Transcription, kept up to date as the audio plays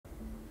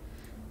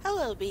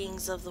Hello,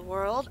 beings of the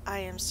world. I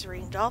am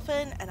Serene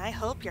Dolphin, and I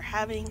hope you're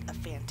having a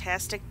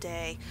fantastic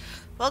day.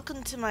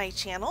 Welcome to my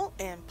channel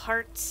and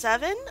part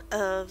 7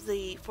 of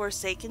the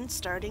Forsaken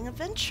starting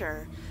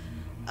adventure.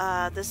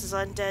 This is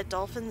Undead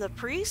Dolphin the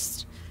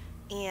Priest,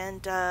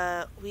 and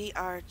we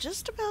are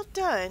just about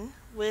done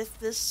with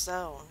this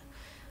zone.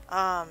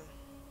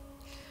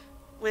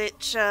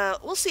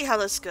 We'll see how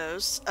this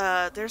goes.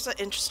 There's an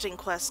interesting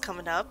quest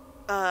coming up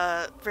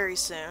very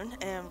soon,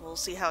 and we'll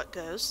see how it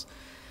goes.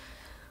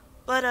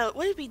 But,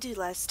 what did we do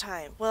last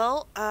time?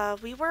 Well,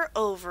 we were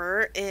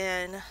over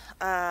in,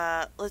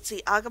 let's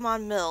see,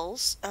 Agamon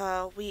Mills.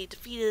 We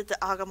defeated the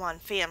Agamon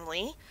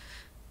family.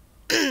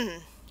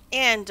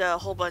 And a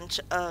whole bunch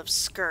of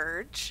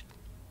Scourge.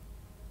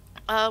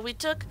 We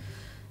took,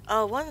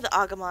 one of the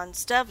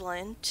Agamons,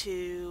 Devlin,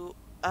 to,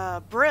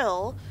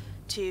 Brill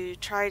to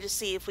try to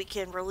see if we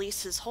can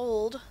release his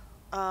hold,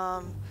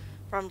 from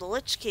the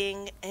Lich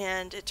King,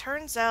 and it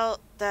turns out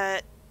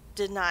that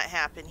did not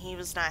happen. He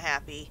was not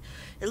happy.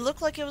 It looked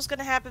like it was going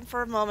to happen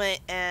for a moment,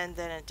 and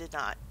then it did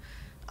not.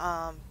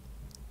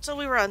 So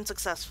we were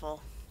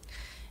unsuccessful.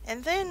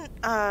 And then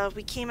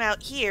we came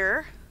out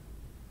here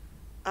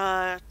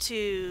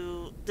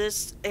to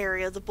this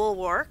area, the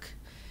Bulwark,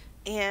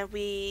 and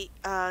we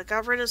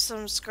got rid of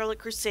some Scarlet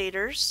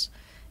Crusaders,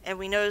 and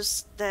we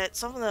noticed that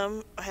some of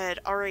them had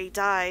already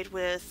died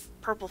with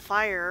purple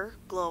fire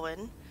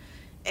glowing.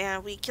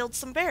 And we killed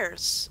some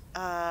bears,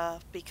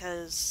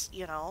 because,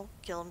 you know,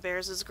 killing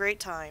bears is a great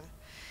time.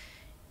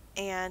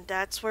 And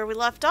that's where we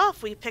left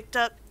off. We picked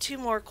up 2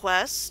 more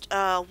quests.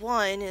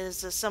 One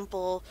is a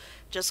simple,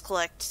 just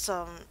collect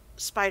some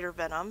spider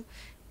venom.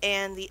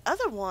 And the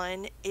other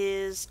one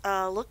is,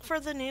 look for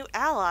the new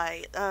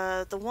ally.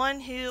 The one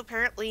who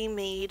apparently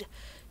made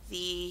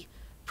the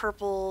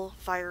purple,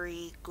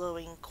 fiery,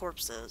 glowing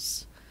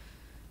corpses.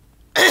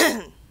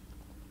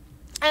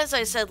 As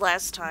I said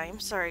last time,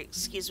 sorry,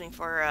 excuse me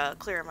for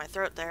clearing my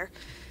throat there.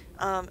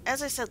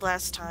 As I said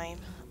last time,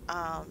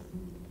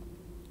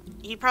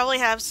 you probably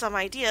have some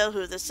idea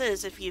who this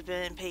is if you've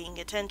been paying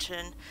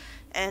attention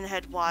and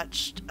had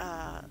watched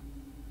the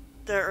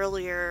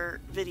earlier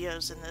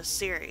videos in this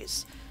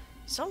series.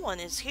 Someone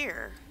is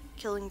here,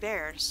 killing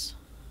bears.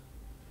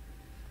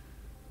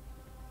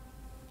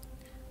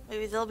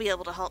 Maybe they'll be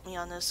able to help me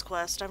on this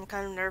quest. I'm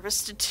kind of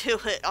nervous to do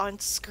it on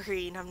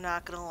screen, I'm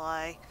not gonna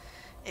lie.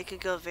 It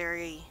could go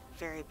very,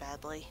 very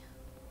badly.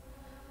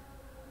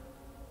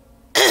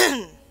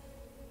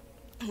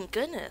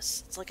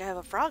 Goodness, it's like I have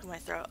a frog in my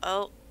throat.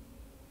 Oh,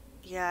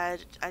 yeah,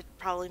 I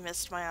probably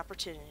missed my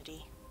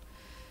opportunity.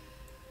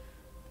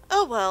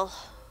 Oh well.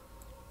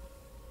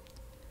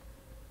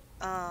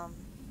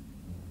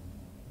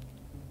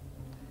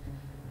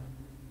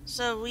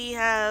 So we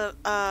have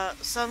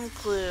some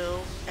clue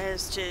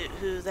as to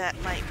who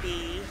that might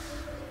be.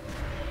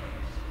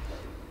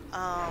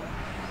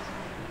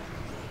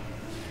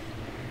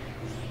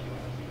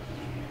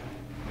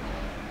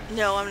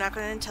 No, I'm not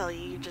going to tell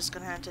you. You're just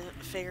going to have to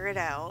figure it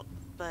out.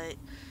 But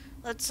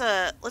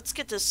let's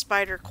get this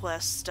spider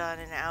quest done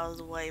and out of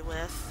the way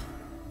with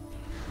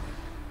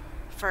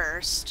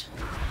first.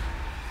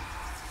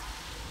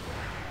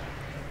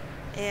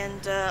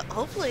 And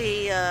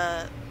hopefully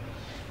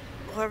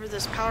whoever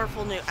this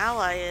powerful new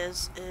ally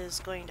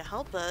is going to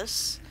help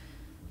us.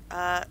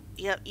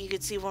 Yep, you can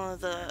see one of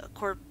the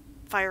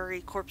fiery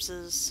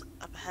corpses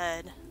up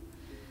ahead.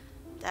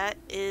 That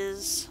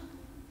is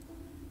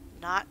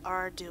not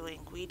our doing.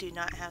 We do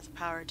not have the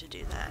power to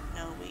do that.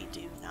 No, we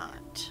do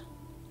not.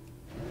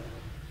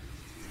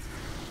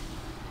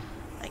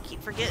 I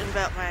keep forgetting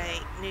about my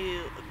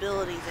new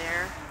ability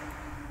there.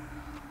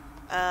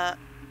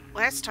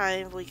 Last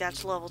time we got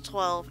to level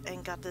 12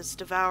 and got this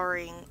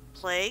Devouring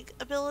Plague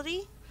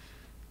ability,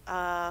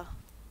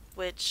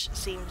 which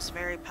seems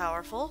very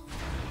powerful.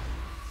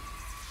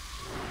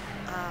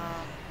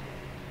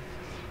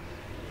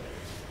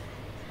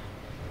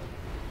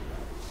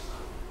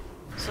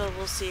 So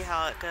we'll see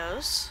how it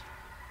goes.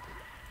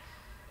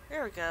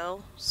 There we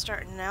go.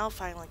 Starting now,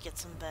 finally get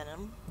some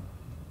venom.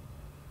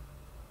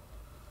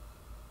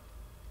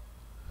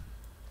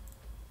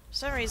 For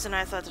some reason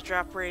I thought the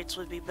drop rates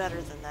would be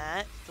better than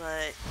that,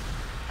 but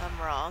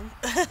I'm wrong.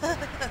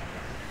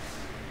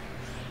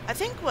 I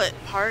think what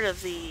part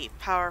of the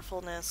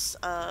powerfulness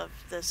of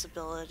this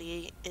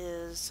ability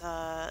is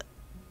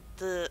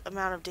the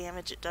amount of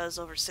damage it does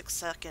over 6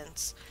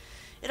 seconds.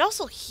 It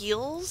also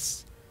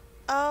heals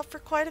for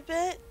quite a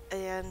bit,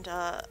 and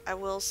I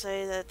will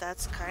say that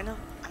that's kind of,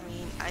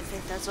 I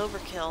think that's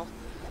overkill.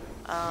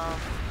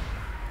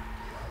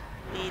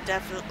 We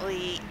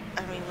definitely,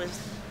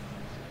 with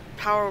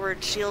Power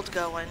Word Shield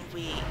going,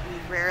 we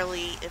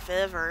rarely, if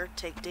ever,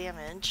 take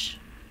damage.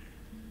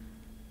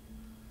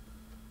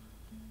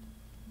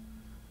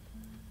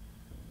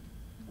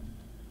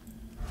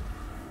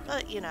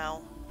 But, you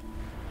know.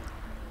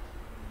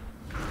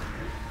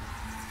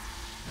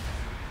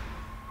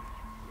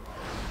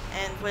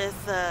 And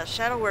with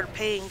Shadow Word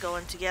Pain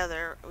going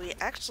together, we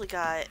actually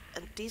got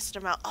a decent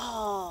amount.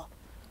 Oh!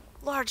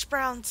 Large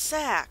brown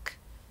sack!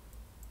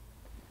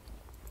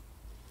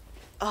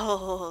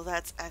 Oh,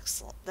 that's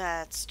excellent.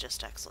 That's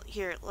just excellent.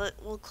 Here,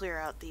 we'll clear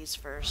out these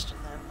first,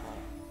 and then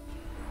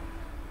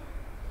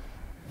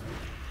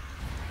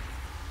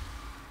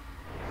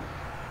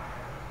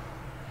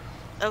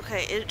we'll...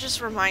 Okay, it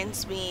just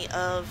reminds me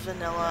of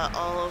vanilla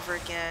all over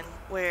again,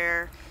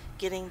 where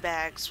getting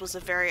bags was a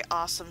very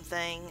awesome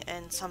thing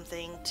and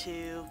something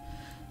to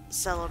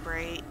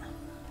celebrate.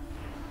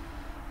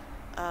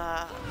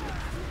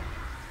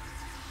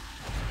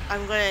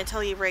 I'm going to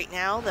tell you right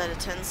now that a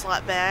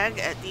 10-slot bag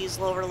at these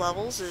lower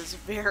levels is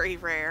very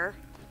rare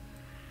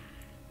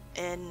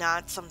and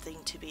not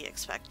something to be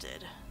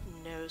expected.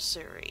 No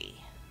siree.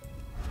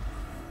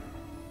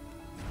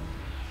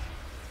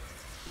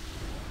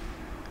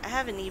 I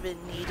haven't even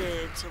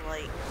needed to,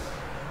 like,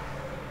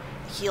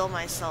 heal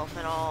myself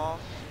at all.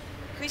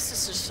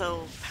 Priestess is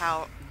so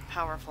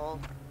powerful.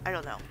 I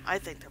don't know. I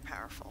think they're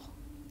powerful.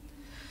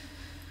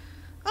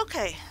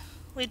 Okay.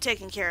 We've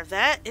taken care of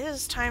that. It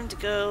is time to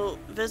go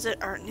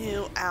visit our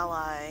new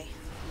ally.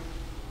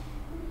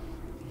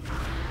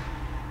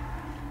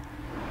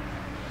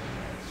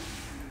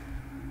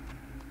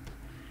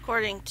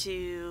 According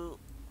to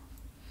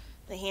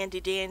the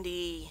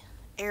handy-dandy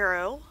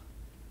arrow,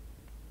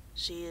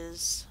 she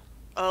is...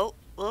 Oh,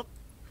 whoop.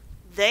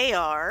 They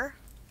are...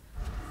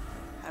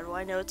 How do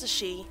I know it's a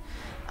she?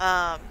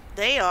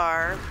 They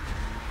are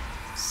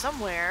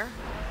somewhere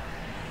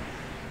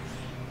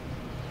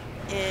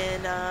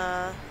in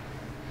the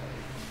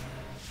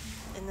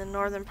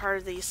northern part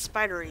of these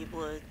spidery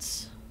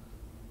woods.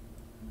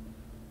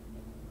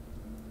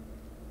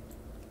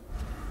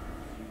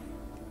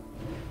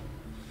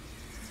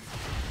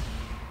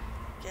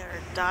 Get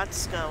our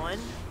dots going.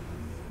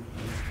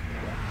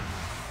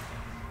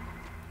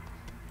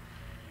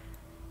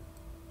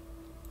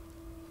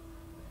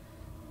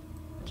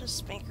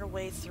 Just make our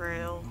way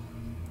through.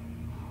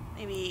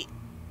 Maybe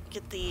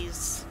get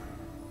these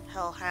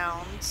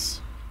hellhounds.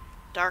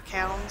 Dark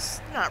hounds?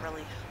 Not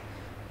really.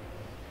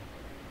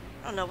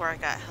 I don't know where I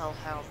got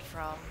hellhound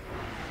from.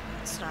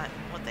 It's not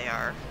what they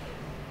are.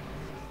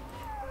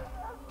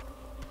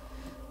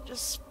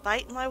 Just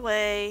fighting my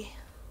way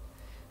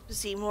to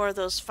see more of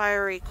those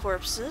fiery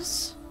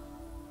corpses.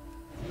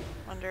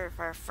 Wonder if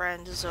our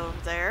friend is over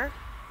there.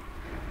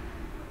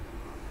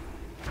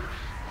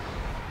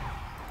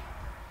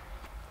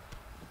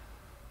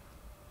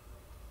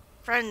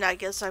 Friend, I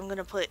guess I'm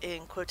gonna put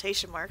in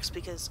quotation marks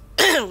because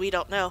we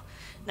don't know.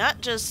 Not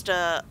just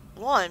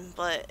one,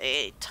 but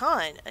a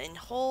ton, a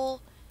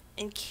whole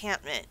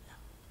encampment.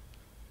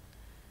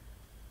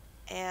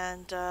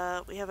 And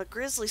we have a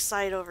grisly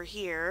sight over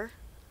here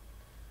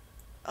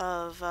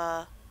of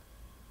oh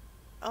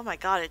my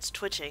god, it's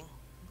twitching.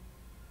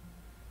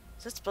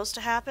 Is that supposed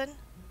to happen?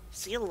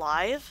 Is he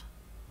alive?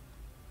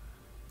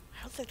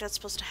 I don't think that's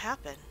supposed to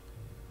happen.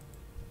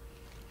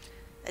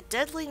 A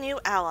deadly new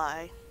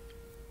ally.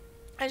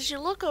 As you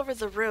look over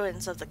the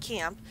ruins of the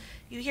camp,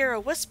 you hear a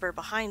whisper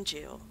behind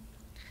you.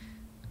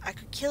 I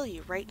could kill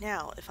you right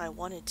now if I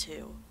wanted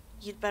to.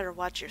 You'd better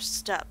watch your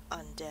step,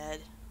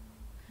 undead.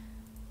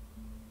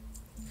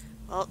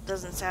 Well, it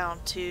doesn't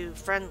sound too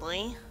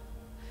friendly.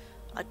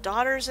 A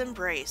daughter's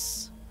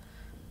embrace.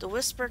 The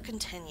whisper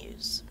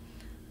continues.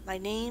 My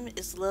name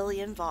is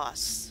Lillian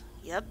Voss.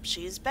 Yep,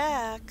 she's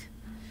back.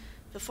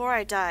 Before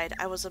I died,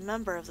 I was a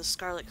member of the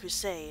Scarlet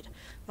Crusade.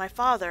 My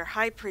father,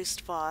 High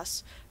Priest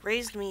Voss,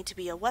 raised me to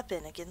be a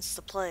weapon against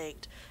the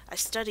plagued. I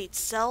studied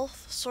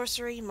stealth,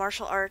 sorcery,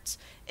 martial arts,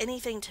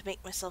 anything to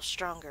make myself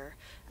stronger.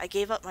 I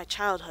gave up my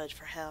childhood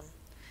for him.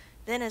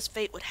 Then, as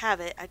fate would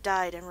have it, I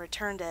died and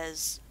returned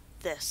as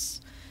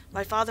this.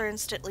 My father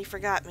instantly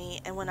forgot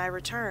me, and when I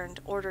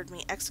returned, ordered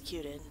me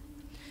executed.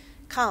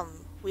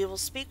 Come, we will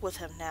speak with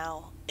him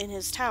now, in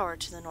his tower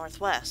to the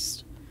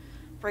northwest.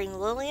 Bring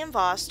Lillian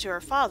Voss to her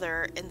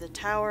father in the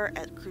tower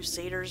at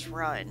Crusader's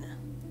Run.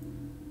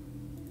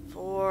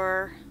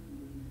 For,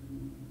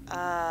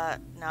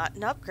 not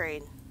an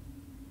upgrade.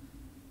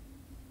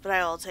 But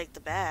I will take the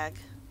bag.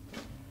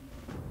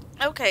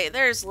 Okay,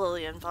 there's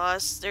Lillian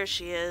Voss. There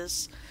she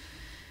is.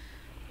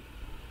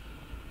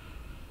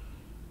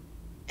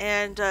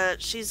 And,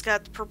 she's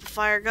got the purple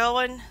fire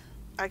going.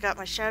 I got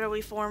my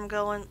shadowy form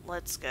going.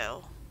 Let's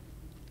go.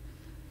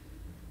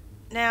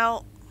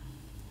 Now...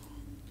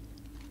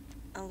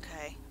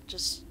 Okay,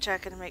 just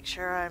checking to make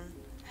sure I'm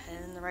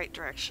heading in the right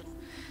direction.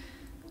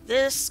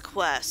 This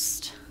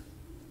quest.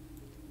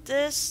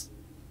 This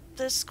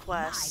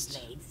quest.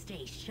 My blade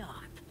stays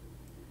sharp.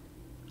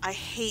 I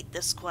hate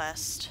this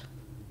quest.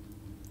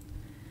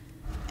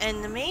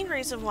 And the main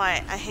reason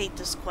why I hate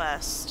this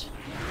quest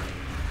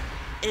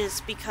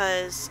is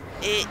because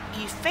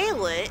you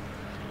fail it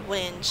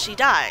when she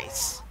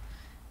dies.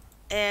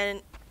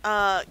 And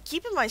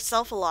keeping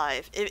myself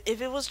alive, if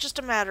it was just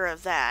a matter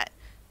of that,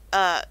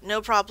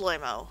 no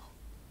problemo.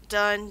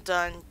 Done,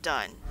 done,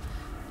 done.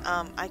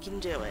 I can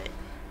do it.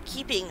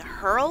 Keeping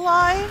her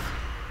alive,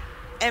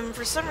 and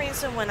for some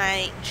reason when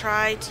I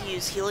try to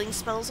use healing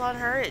spells on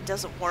her, it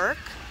doesn't work.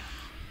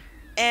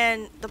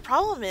 And the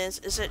problem is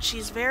that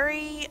she's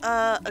very,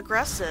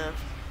 aggressive.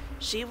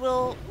 She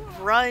will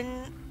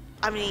run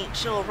I mean,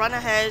 she'll run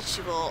ahead,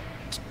 she will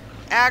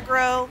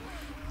aggro,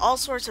 all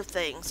sorts of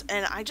things.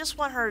 And I just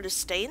want her to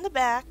stay in the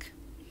back,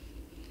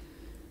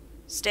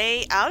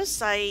 stay out of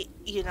sight,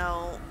 you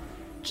know,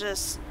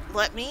 just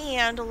let me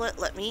handle it,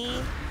 let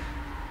me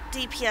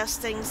DPS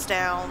things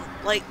down.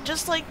 Like,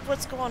 just like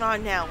what's going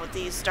on now with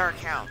these Dark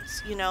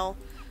Hounds, you know?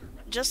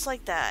 Just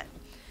like that.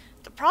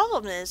 The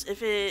problem is,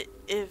 if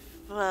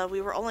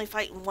we were only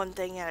fighting one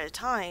thing at a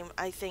time,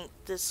 I think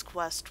this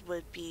quest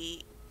would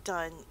be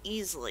done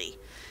easily,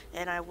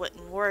 and I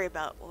wouldn't worry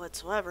about it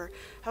whatsoever.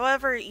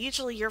 However,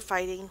 usually you're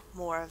fighting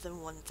more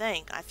than one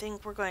thing. I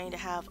think we're going to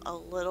have a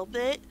little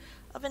bit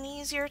of an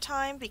easier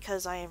time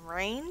because I am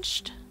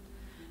ranged,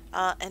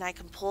 and I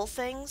can pull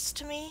things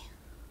to me,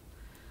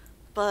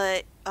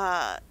 but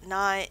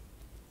not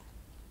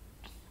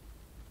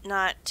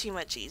too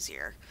much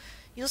easier.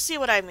 You'll see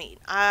what I mean.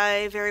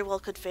 I very well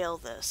could fail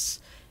this,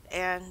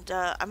 and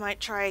I might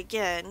try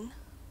again.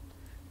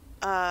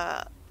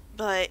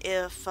 But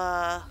if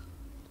I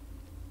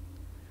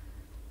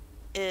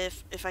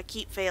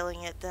keep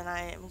failing it, then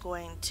I am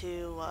going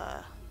to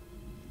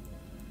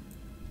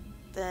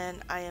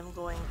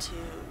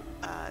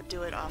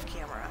do it off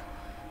camera.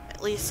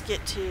 At least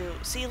get to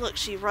see. Look,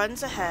 she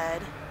runs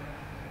ahead.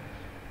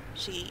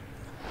 See,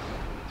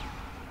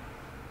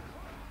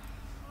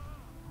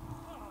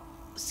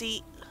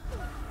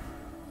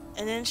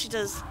 and then she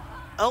does.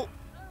 Oh,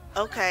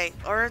 okay.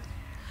 Or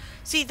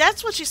see,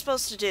 that's what she's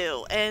supposed to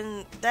do,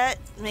 and that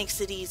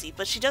makes it easy.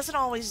 But she doesn't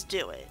always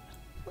do it.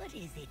 What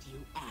is it you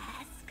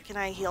ask? Can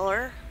I heal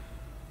her?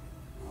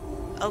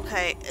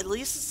 Okay, at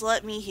least it's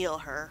let me heal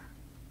her.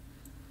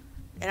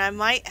 And I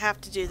might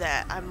have to do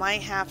that. I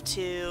might have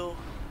to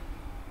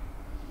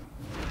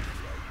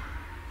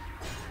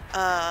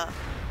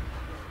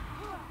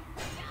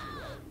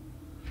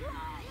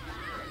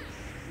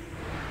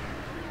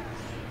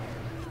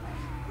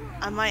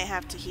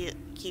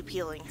keep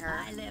healing her.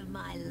 I live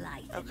my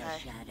life in the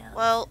shadows.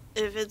 Well,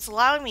 if it's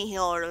allowing me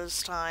heal her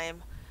this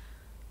time,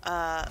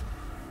 I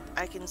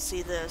can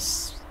see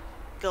this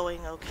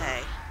going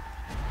okay.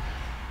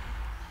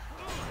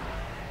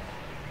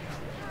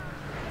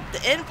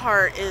 The end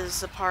part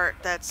is the part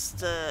that's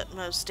the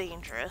most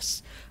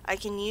dangerous. I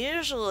can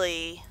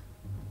usually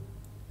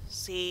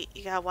see,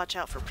 you gotta watch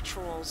out for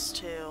patrols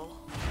too.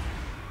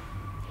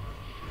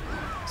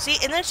 See,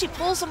 and then she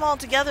pulls them all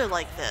together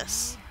like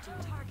this.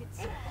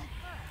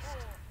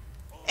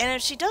 And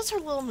if she does her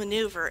little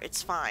maneuver,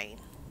 it's fine.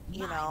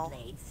 You know.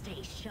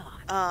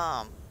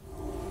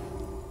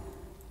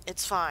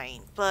 It's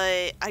fine.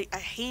 But I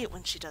hate it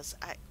when she does.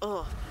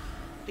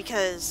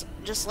 Because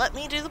just let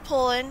me do the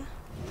pulling.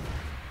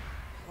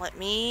 Let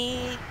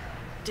me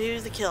do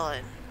the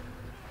killing.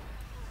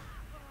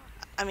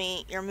 I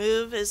mean, your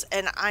move is,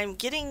 and I'm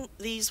getting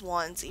these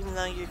ones, even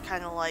though you're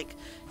kind of like,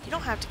 you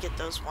don't have to get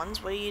those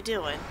ones. What are you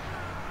doing?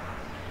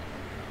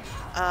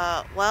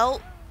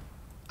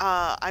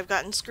 I've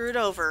gotten screwed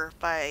over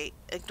by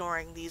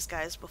ignoring these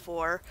guys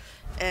before,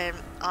 and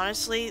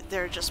honestly,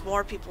 there are just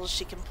more people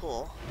she can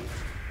pull.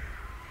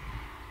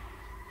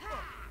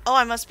 Oh,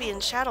 I must be in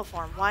shadow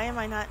form. Why am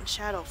I not in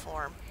shadow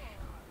form?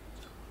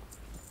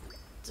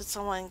 Did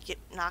someone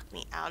knock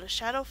me out of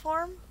shadow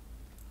form?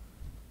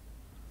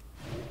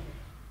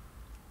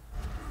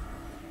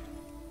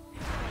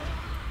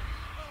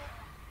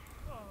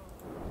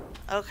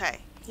 Okay,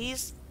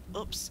 he's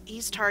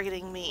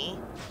targeting me.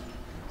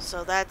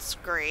 So that's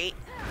great.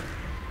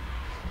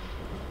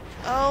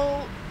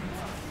 Oh,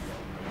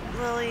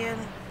 Lillian,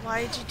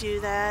 why did you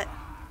do that?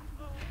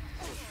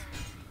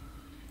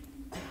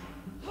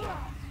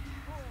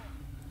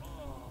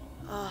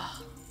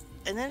 Ugh.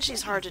 And then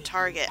she's hard to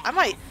target. I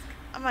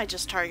might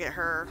just target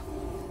her.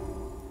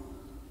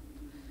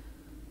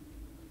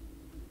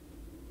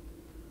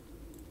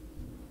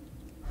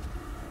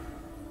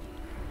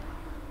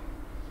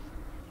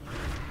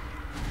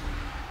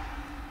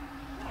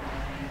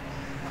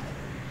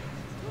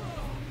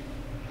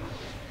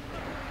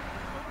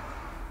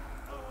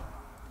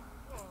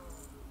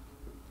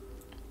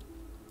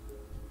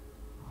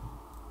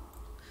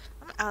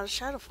 Out of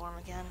shadow form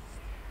again.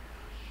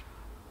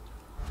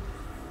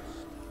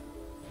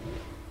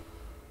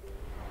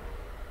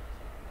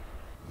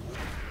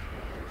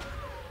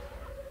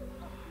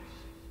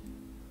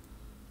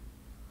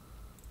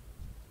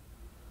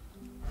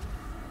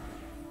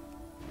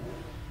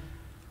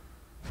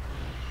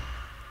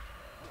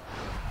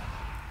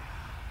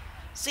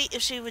 See,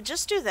 if she would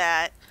just do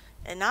that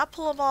and not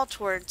pull them all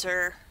towards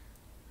her,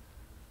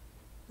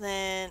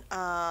 then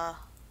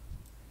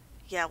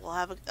yeah, we'll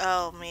have a,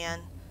 oh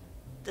man.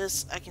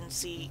 This I can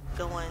see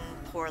going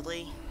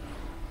poorly.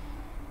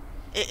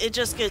 It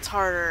just gets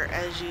harder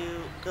as you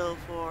go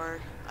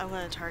forward. I'm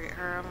going to target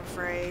her, I'm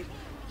afraid.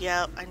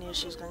 Yep, I knew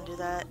she was going to do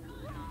that.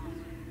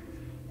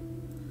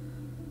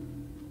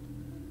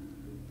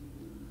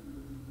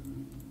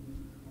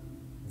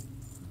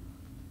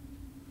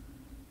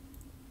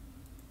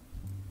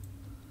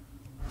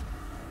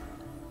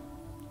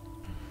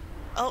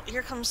 Oh,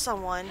 here comes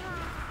someone.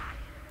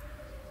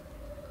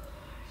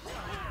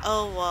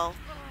 Oh, well.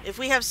 if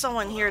we have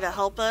someone here to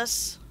help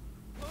us,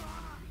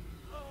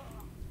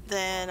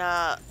 then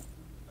I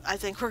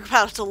think we're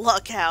about to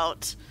luck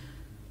out.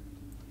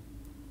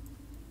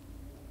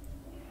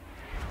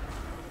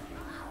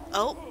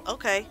 Oh,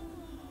 okay.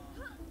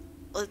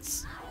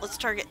 Let's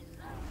target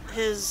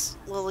his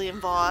Lillian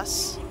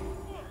boss.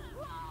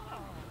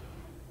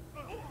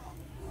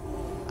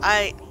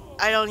 I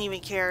don't even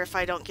care if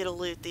I don't get to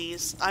loot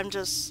these. I'm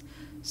just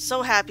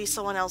so happy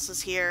someone else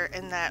is here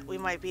and that we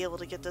might be able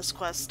to get this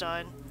quest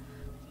done.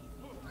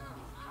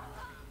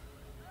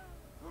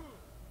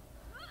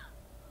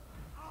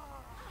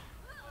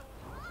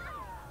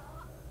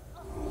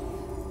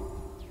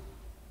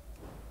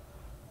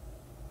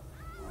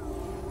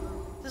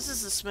 This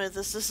is the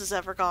smoothest this has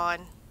ever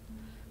gone.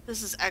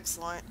 This is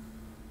excellent.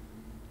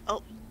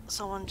 Oh,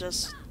 someone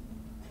just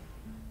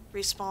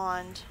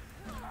respawned.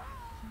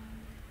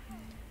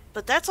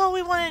 But that's all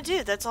we want to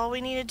do. That's all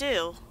we need to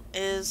do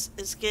is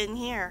get in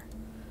here.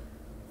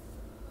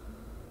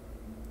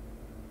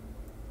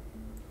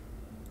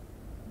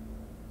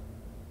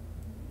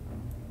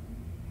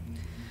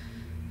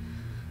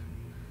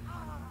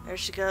 There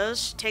she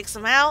goes. She takes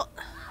him out.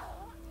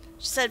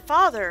 She said,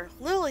 "Father,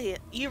 Lily,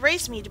 you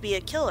raised me to be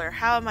a killer.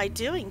 How am I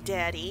doing,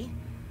 Daddy?"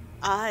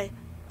 I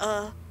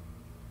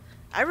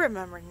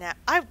remember now.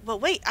 But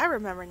wait, I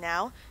remember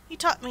now. You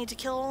taught me to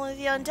kill only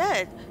the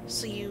undead.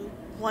 So you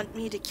want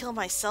me to kill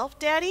myself,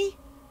 Daddy?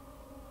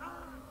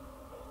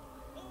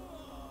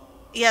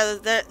 Yeah,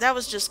 that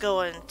was just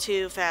going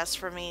too fast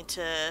for me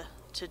to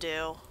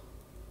do.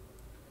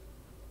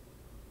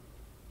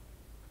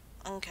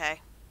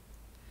 Okay.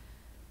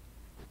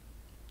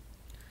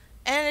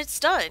 And it's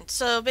done.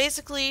 So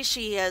basically,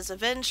 she has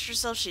avenged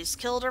herself. She's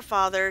killed her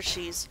father.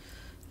 She's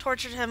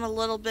tortured him a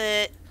little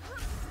bit.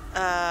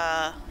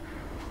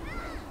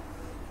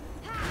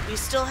 We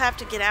still have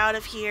to get out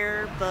of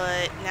here,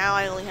 but now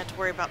I only have to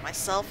worry about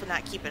myself and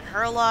not keeping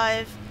her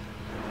alive.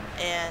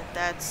 And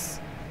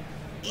that's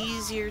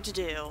easier to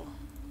do.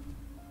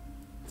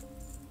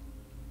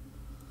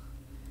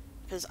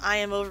 Because I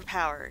am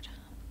overpowered.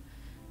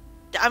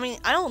 I mean,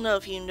 I don't know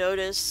if you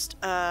noticed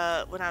when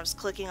I was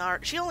clicking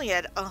art, she only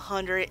had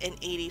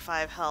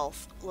 185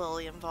 health,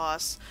 Lillian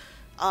Voss,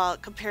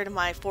 compared to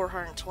my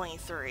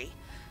 423.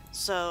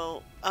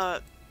 So,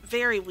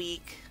 very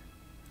weak.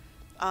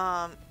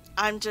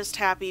 I'm just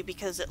happy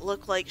because it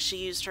looked like she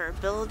used her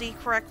ability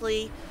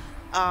correctly.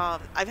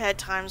 I've had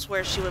times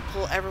where she would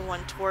pull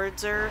everyone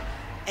towards her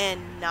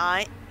and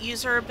not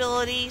use her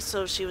ability,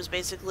 so she was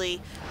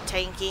basically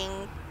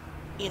tanking,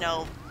 you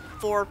know,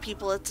 4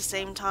 people at the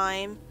same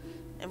time.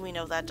 And we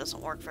know that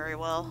doesn't work very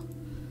well.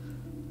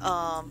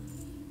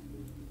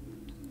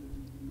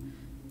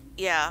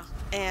 Yeah,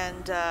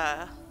 and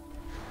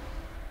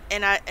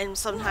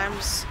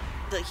sometimes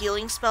the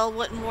healing spell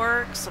wouldn't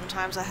work.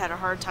 Sometimes I had a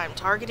hard time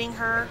targeting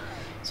her.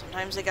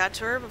 Sometimes I got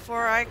to her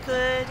before I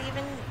could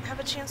even have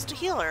a chance to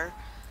heal her,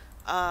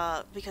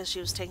 because she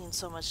was taking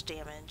so much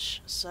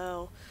damage.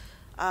 So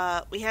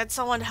we had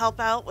someone help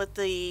out with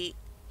the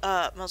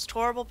most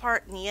horrible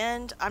part in the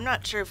end. I'm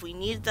not sure if we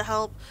needed the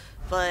help,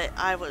 but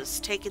I was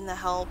taking the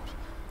help.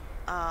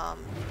 I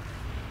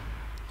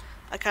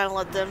kind of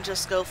let them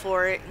just go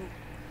for it, and,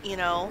 you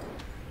know,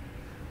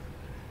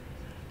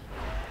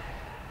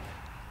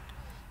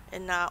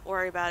 and not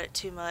worry about it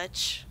too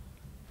much.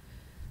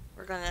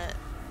 We're gonna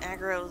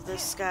aggro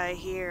this guy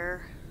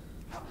here.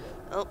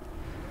 Oh,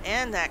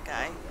 and that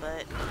guy,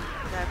 but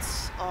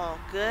that's all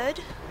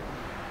good.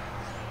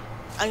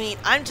 I mean,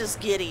 I'm just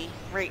giddy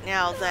right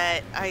now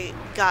that I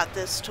got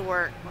this to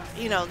work.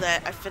 You know,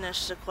 that I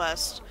finished the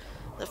quest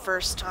the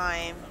first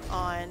time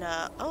on,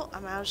 oh,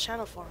 I'm out of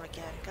shadow form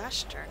again.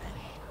 Gosh darn it.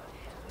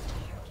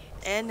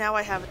 And now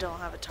I don't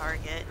have a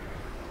target.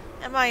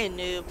 Am I a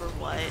noob or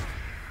what?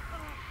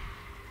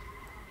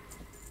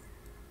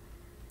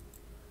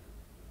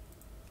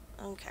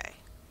 Okay.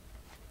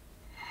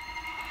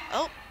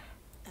 Oh,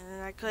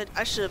 and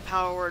I should have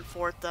power word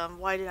forth them.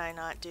 Why did I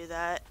not do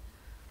that?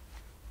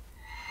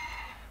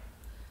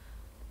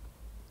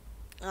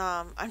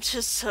 I'm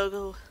just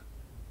so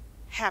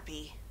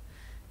happy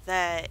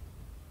that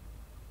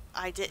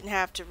I didn't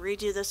have to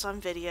redo this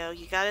on video.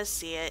 You gotta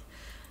see it.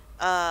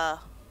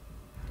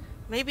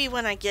 Maybe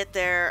when I get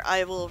there,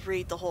 I will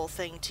read the whole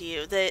thing to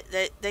you.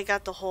 They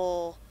got the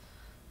whole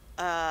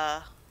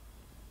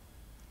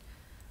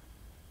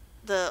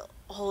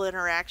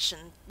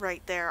interaction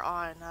right there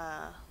on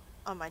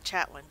my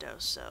chat window.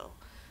 So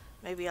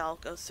maybe I'll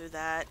go through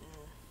that.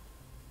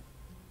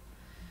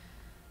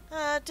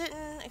 And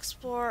didn't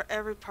explore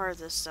every part of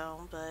this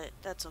zone, but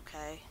that's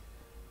okay.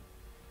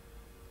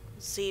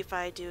 Let's see if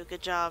I do a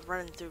good job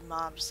running through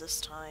mobs this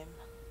time.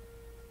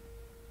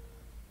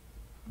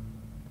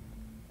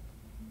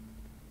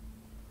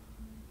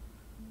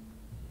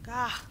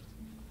 Ah,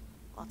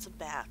 lots of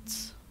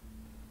bats.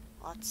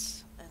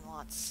 Lots and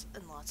lots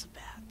and lots of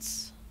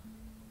bats.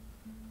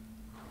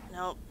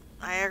 Nope,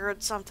 I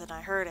aggroed something,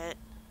 I heard it.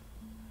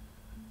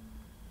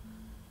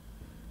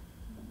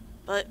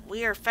 But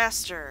we are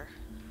faster.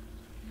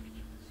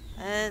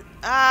 And,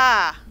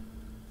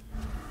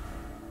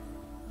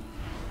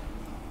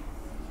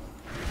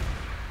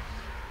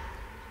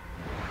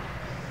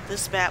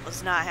 This bat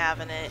was not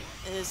having it.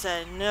 It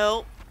said,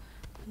 nope,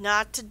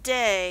 not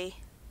today.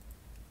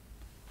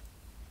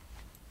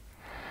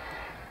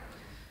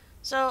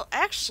 So,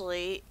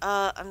 actually,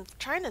 I'm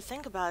trying to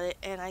think about it,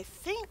 and I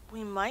think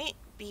we might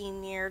be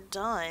near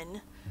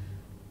done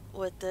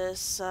with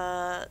this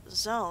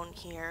zone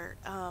here.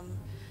 I'm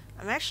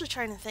actually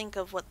trying to think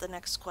of what the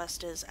next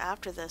quest is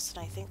after this,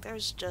 and I think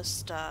there's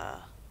just a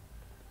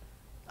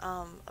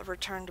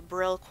return to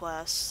Brill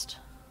quest.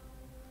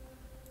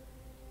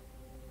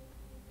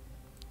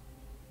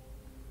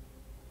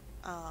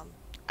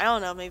 I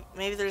don't know,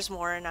 maybe there's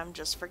more and I'm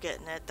just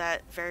forgetting it.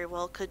 That very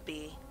well could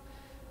be.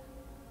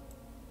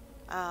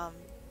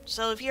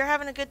 So if you're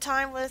having a good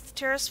time with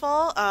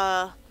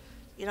Tirisfal,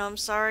 you know, I'm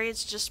sorry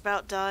it's just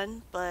about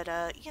done, but,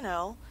 you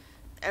know,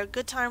 a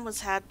good time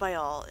was had by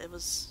all. It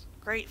was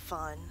great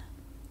fun.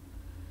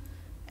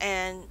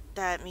 And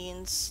that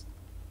means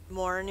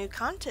more new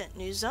content,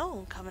 new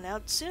zone coming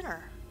out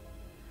sooner.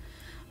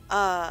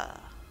 I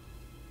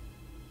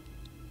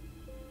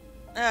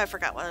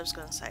forgot what I was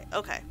going to say.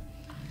 Okay.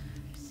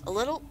 A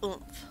little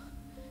oomph.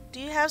 Do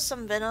you have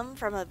some venom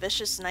from a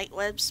vicious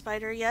nightweb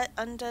spider yet,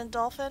 Undead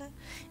Dolphin?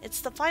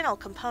 It's the final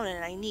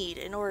component I need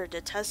in order to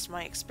test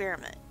my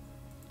experiment.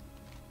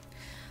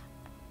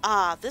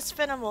 Ah, this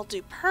venom will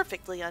do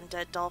perfectly,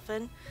 Undead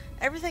Dolphin.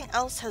 Everything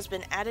else has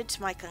been added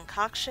to my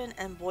concoction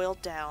and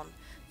boiled down.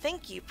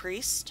 Thank you,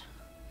 priest.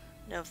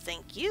 No,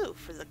 thank you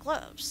for the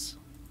gloves.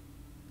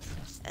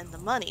 And the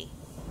money.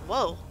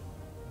 Whoa.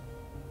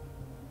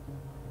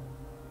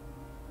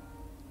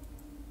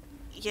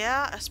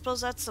 Yeah, I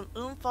suppose that's some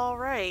oomph,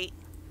 alright.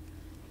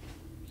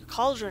 Your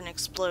cauldron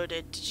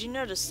exploded. Did you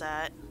notice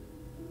that?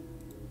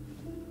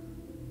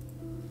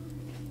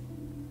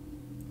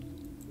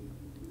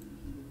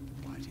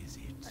 What is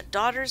it? A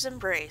daughter's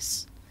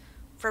embrace.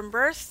 From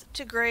birth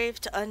to grave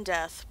to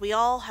undeath, we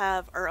all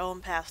have our own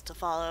path to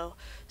follow.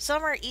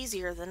 Some are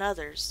easier than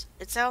others.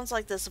 It sounds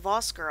like this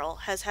Voss girl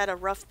has had a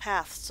rough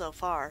path so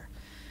far.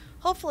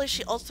 Hopefully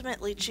she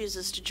ultimately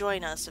chooses to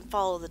join us and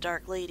follow the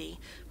Dark Lady.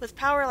 With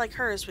power like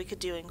hers, we could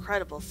do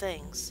incredible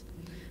things.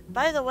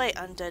 By the way,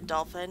 Undead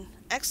Dolphin,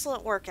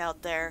 excellent work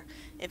out there.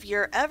 If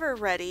you're ever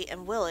ready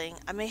and willing,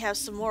 I may have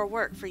some more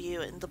work for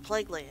you in the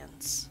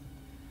Plaguelands.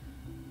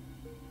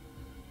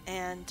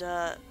 And,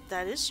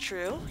 that is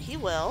true. He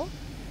will.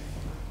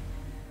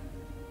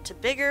 To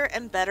bigger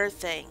and better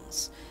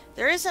things.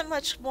 There isn't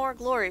much more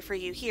glory for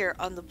you here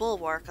on the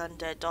Bulwark,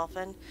 Undead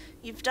Dolphin.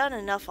 You've done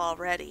enough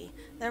already.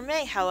 There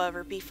may,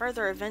 however, be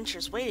further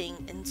adventures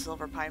waiting in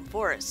Silverpine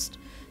Forest.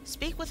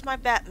 Speak with my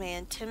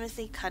Batman,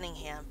 Timothy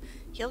Cunningham.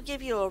 He'll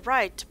give you a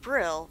ride to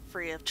Brill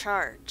free of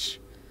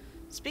charge.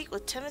 Speak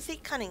with Timothy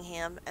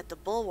Cunningham at the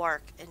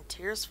Bulwark in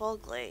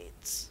Tirisfal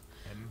Glades.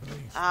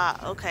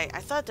 Ah, okay. I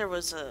thought there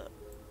was a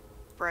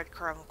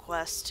breadcrumb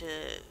quest to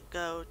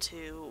go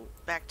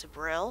back to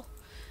Brill.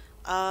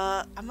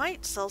 I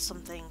might sell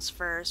some things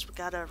first. We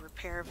got a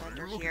repair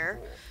vendor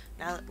here.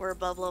 Now that we're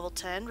above level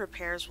 10,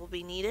 repairs will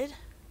be needed.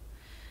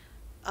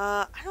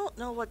 I don't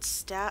know what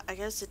stat. I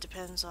guess it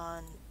depends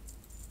on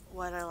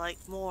what I like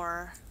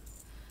more.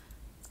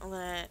 I'm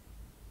gonna...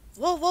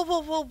 Whoa, whoa,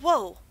 whoa, whoa,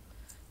 whoa!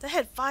 That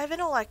had 5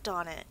 intellect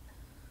on it.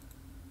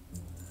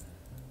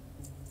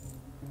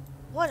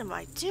 What am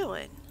I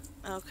doing?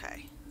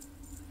 Okay.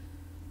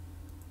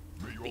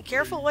 Be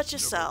careful what you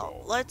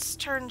sell. Let's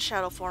turn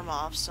shadow form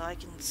off so I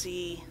can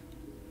see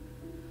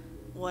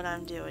what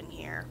I'm doing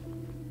here.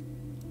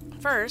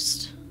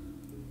 First,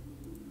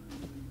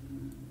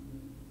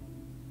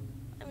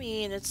 I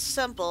mean, it's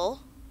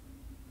simple,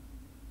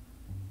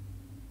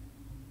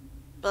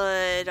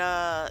 but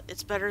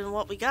it's better than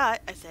what we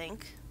got, I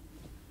think.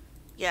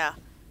 Yeah,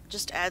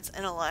 just adds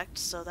intellect,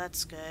 so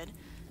that's good.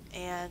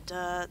 And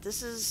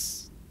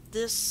this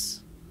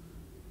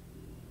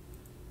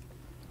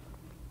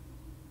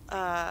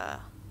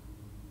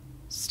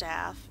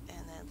staff,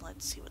 and then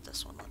let's see what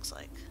this one looks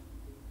like.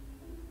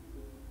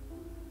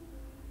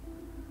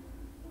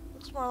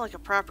 Looks more like a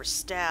proper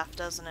staff,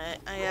 doesn't it?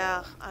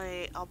 Yeah,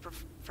 I'll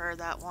prefer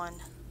that one.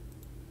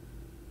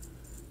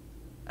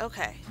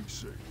 Okay.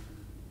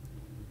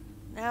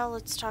 Now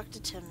let's talk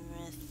to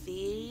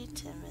Timothy.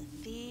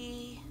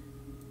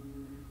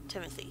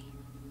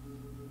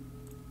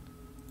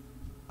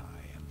 I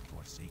am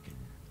forsaken.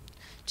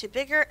 To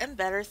bigger and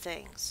better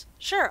things.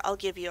 Sure, I'll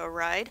give you a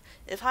ride.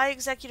 If High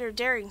Executor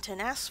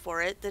Darrington asks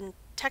for it, then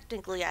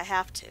technically I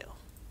have to.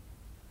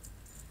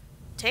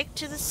 Take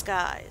to the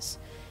skies.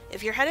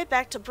 If you're headed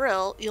back to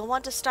Brill, you'll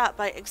want to stop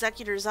by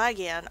Executor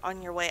Zygan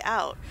on your way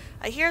out.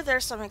 I hear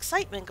there's some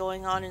excitement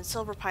going on in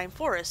Silverpine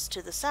Forest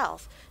to the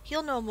south.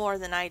 He'll know more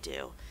than I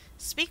do.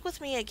 Speak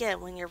with me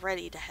again when you're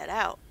ready to head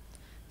out.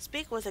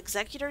 Speak with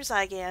Executor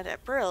Zygan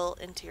at Brill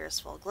in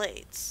Tirisfal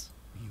Glades.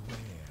 Beware.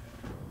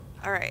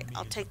 Alright,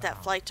 I'll take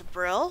that flight to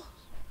Brill.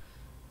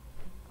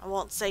 I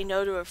won't say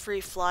no to a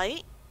free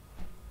flight.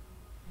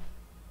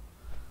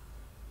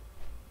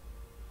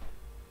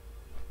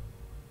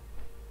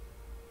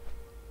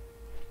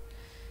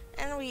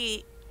 And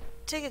we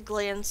take a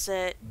glance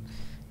at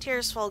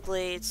Tirisfal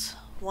Glades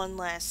one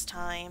last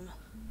time.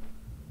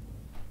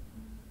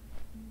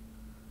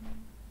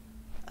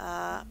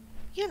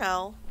 You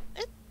know,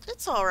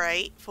 it's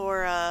alright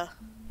for a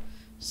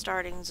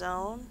starting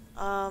zone.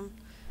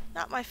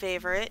 Not my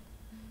favorite.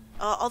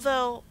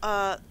 Although,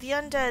 the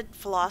undead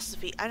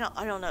philosophy, I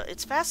don't know,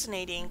 it's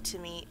fascinating to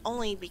me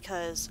only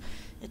because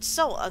it's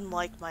so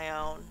unlike my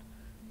own.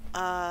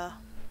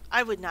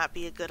 I would not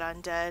be a good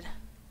undead.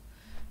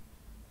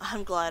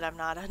 I'm glad I'm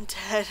not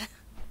undead.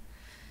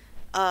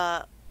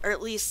 Or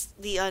at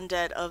least the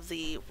undead of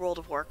the World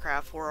of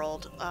Warcraft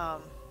world.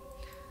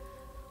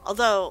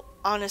 Although,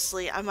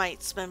 honestly, I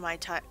might spend my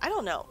time... I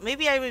don't know.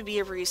 Maybe I would be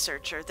a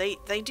researcher.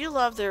 They do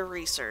love their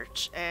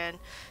research, and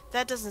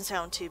that doesn't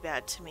sound too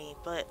bad to me.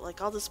 But,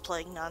 like, all this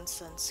plague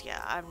nonsense,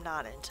 yeah, I'm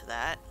not into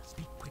that.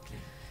 Speak quickly.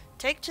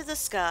 Take to the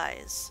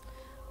skies.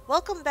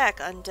 Welcome back,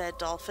 Undead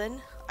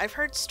Dolphin. I've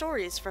heard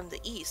stories from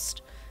the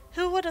East.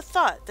 Who would have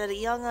thought that a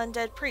young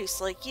undead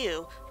priest like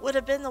you would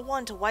have been the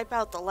one to wipe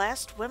out the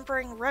last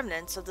whimpering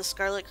remnants of the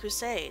Scarlet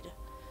Crusade?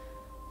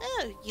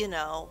 You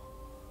know.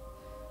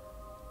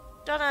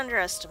 Don't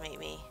underestimate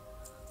me.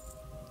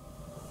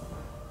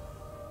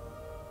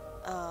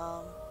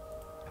 Our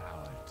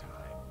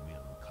time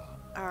will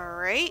come.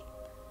 Alright.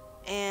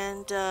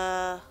 And,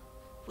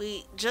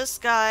 we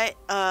just got,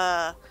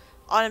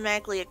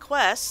 automatically a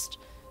quest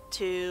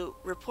to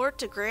report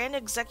to Grand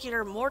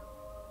Executor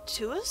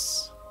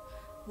Mortius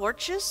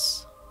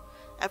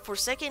at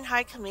Forsaken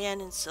High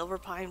Command in Silver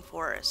Pine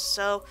Forest.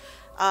 So,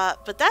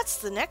 but that's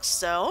the next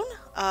zone.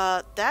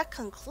 That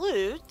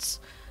concludes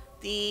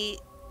the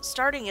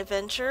starting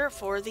adventure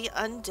for the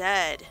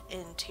undead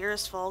in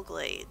Tirisfal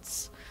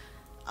Glades.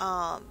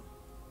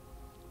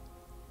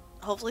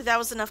 Hopefully that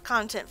was enough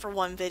content for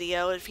one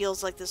video. It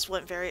feels like this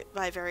went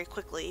by very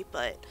quickly,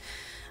 but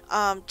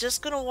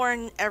just gonna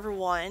warn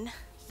everyone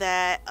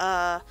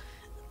that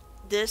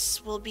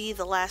this will be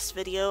the last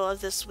video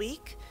of this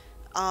week.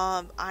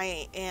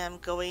 I am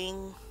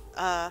going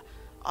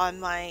on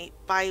my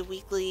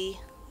bi-weekly,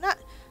 not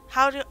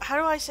how do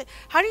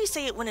you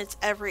say it when it's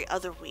every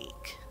other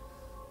week?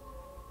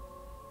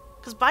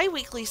 Because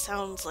bi-weekly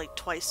sounds like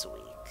twice a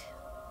week.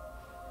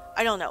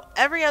 I don't know.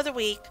 Every other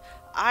week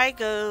I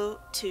go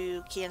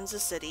to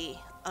Kansas City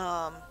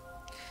for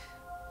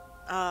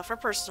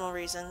personal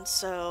reasons,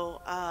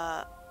 so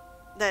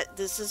that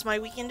this is my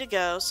weekend to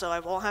go, so I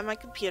won't have my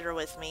computer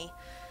with me.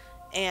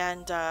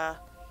 And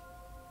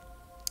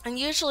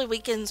usually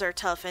weekends are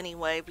tough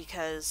anyway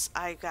because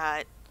I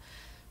got,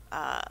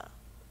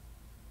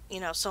 you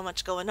know, so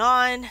much going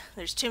on.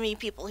 There's too many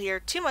people here,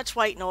 too much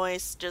white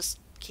noise, just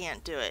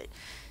can't do it.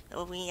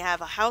 When you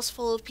have a house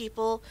full of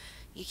people,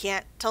 you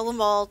can't tell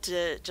them all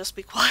to just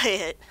be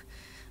quiet,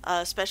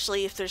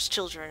 especially if there's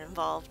children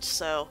involved.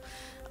 So,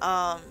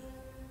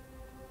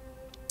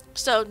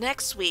 so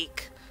next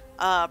week,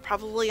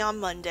 probably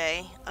on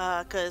Monday,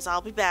 because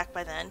I'll be back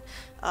by then,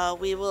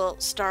 we will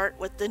start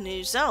with the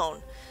new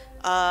zone.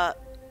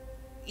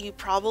 You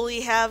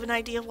probably have an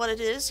idea of what it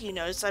is. You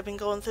notice I've been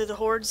going through the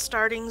Horde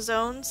starting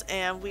zones,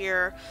 and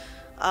we're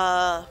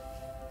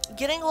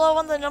getting low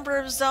on the number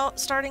of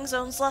starting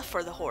zones left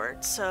for the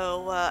Horde.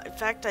 So, in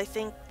fact, I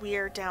think we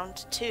are down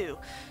to 2.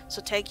 So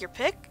take your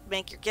pick,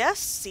 make your guess,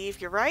 see if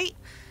you're right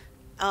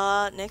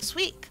next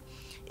week.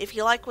 If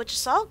you like what you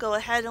saw, go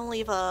ahead and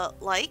leave a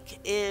like.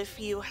 If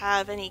you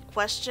have any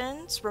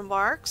questions,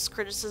 remarks,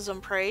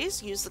 criticism,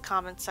 praise, use the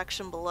comment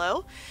section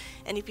below.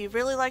 And if you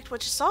really liked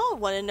what you saw,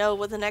 want to know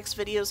when the next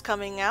video is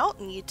coming out,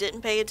 and you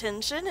didn't pay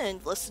attention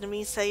and listen to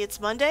me say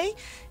it's Monday,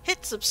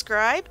 hit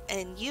subscribe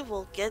and you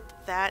will get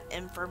that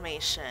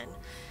information.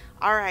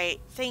 Alright,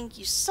 thank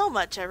you so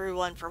much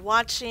everyone for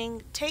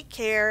watching. Take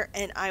care,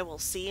 and I will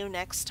see you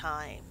next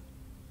time.